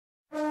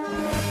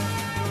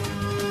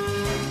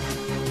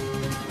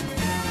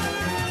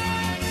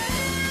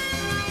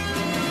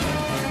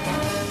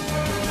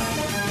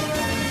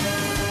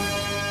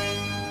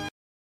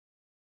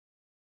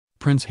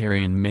Prince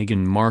Harry and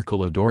Meghan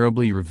Markle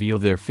adorably reveal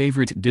their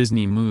favorite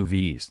Disney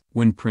movies.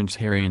 When Prince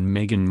Harry and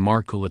Meghan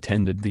Markle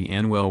attended the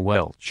annual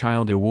Well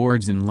Child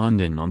Awards in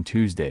London on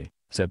Tuesday,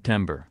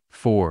 September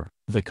 4,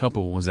 the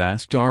couple was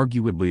asked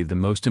arguably the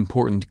most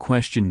important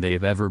question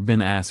they've ever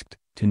been asked,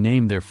 to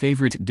name their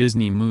favorite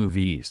Disney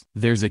movies.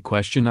 "There's a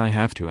question I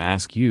have to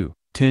ask you,"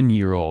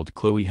 10-year-old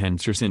Chloe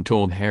Henderson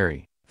told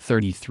Harry,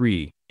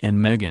 33, and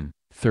Meghan,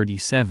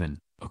 37,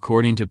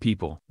 according to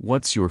People.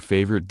 "What's your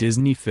favorite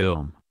Disney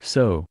film?"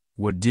 "So,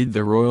 what did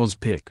the royals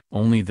pick?"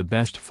 "Only the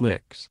best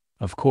flicks,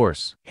 of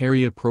course."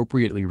 Harry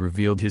appropriately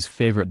revealed his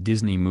favorite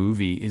Disney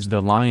movie is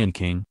The Lion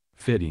King,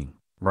 fitting,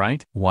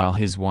 right? While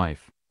his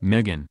wife,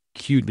 Meghan,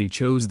 cutely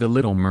chose The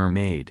Little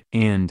Mermaid.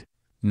 And,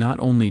 not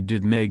only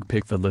did Meg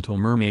pick The Little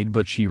Mermaid,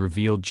 but she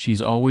revealed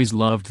she's always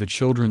loved the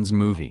children's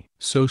movie.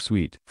 "So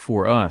sweet."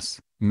 For us,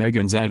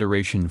 Meghan's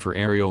adoration for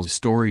Ariel's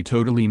story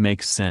totally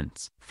makes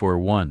sense. For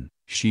one,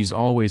 she's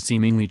always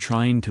seemingly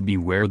trying to be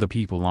where the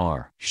people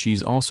are.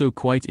 She's also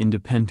quite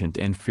independent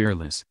and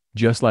fearless,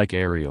 just like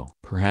Ariel.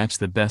 Perhaps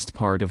the best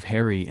part of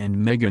Harry and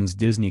Meghan's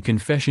Disney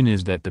confession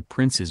is that the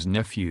prince's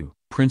nephew,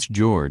 Prince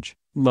George,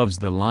 loves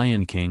The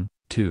Lion King,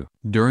 too.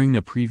 During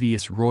a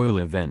previous royal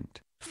event,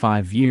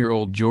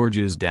 5-year-old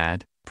George's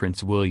dad,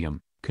 Prince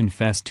William,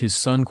 confessed his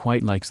son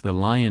quite likes The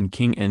Lion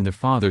King, and the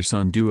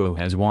father-son duo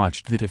has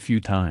watched it a few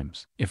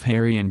times. If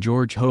Harry and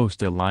George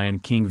host a Lion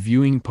King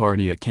viewing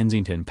party at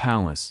Kensington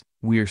Palace,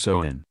 we're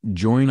so in.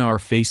 Join our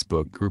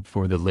Facebook group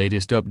for the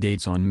latest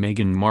updates on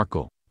Meghan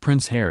Markle,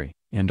 Prince Harry,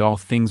 and all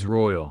things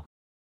royal.